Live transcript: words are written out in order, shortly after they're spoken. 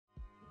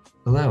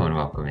Hello and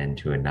welcome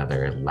into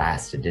another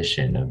last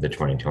edition of the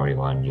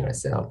 2021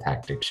 USL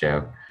Tactics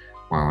Show,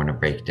 where I want to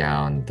break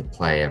down the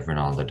play of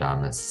Ronaldo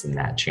Damus in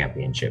that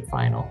championship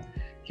final.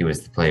 He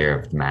was the player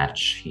of the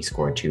match. He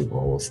scored 2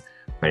 goals,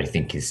 but I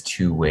think his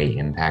two-way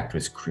impact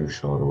was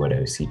crucial to what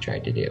OC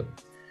tried to do.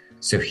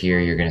 So here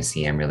you're going to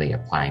see him really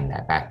applying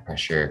that back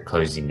pressure,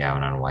 closing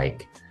down on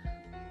Wyke,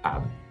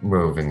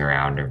 roving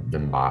around the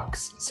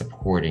box,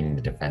 supporting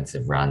the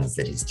defensive runs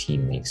that his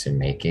teammates are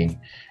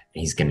making.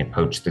 He's going to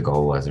poach the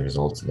goal as a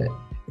result of it.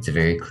 It's a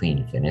very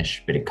clean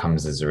finish, but it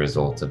comes as a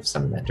result of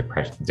some of that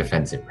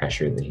defensive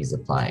pressure that he's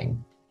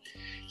applying.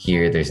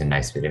 Here, there's a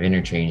nice bit of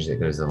interchange that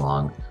goes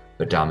along,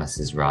 but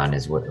Damas's run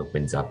is what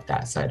opens up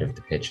that side of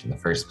the pitch in the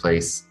first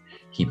place.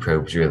 He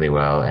probes really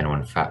well, and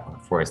when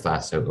Forrest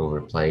Lasso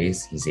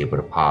overplays, he's able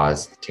to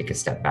pause, take a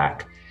step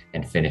back,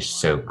 and finish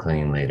so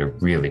cleanly to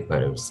really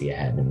put OC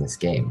ahead in this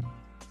game.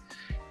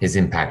 His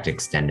impact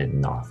extended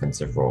in the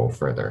offensive role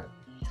further.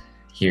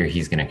 Here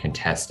he's going to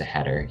contest a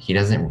header. He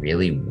doesn't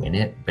really win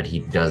it, but he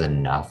does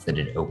enough that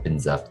it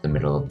opens up the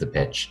middle of the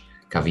pitch.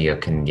 Cavilla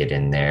can get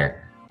in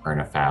there, earn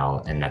a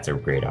foul, and that's a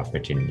great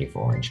opportunity for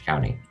Orange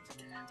County.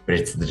 But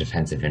it's the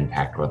defensive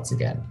impact once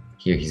again.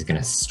 Here he's going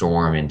to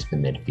storm into the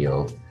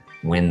midfield,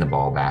 win the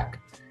ball back,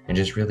 and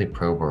just really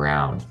probe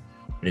around.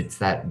 But it's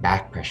that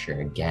back pressure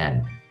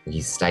again, where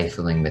he's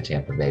stifling the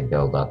Tampa Bay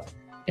buildup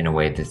in a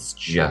way that's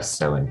just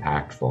so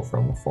impactful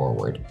from a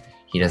forward.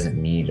 He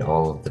doesn't need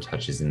all of the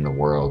touches in the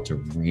world to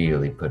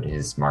really put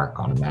his mark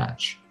on a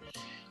match.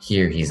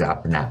 Here he's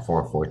up in that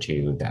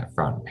 4-4-2, that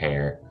front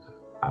pair,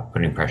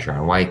 putting pressure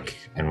on Wyke,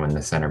 and when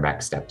the center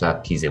back stepped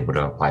up, he's able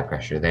to apply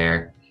pressure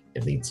there.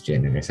 It leads to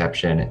an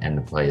interception, and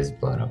the play is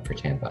blown up for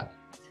Tampa.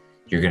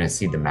 You're going to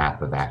see the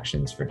map of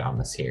actions for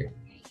Damas here.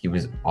 He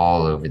was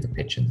all over the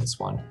pitch in this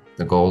one.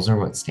 The goals are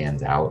what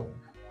stands out,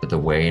 but the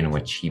way in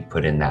which he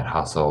put in that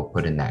hustle,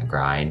 put in that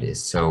grind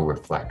is so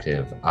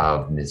reflective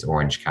of this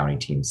Orange County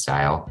team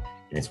style,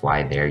 and it's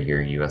why they're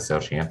your USL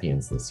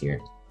champions this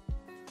year.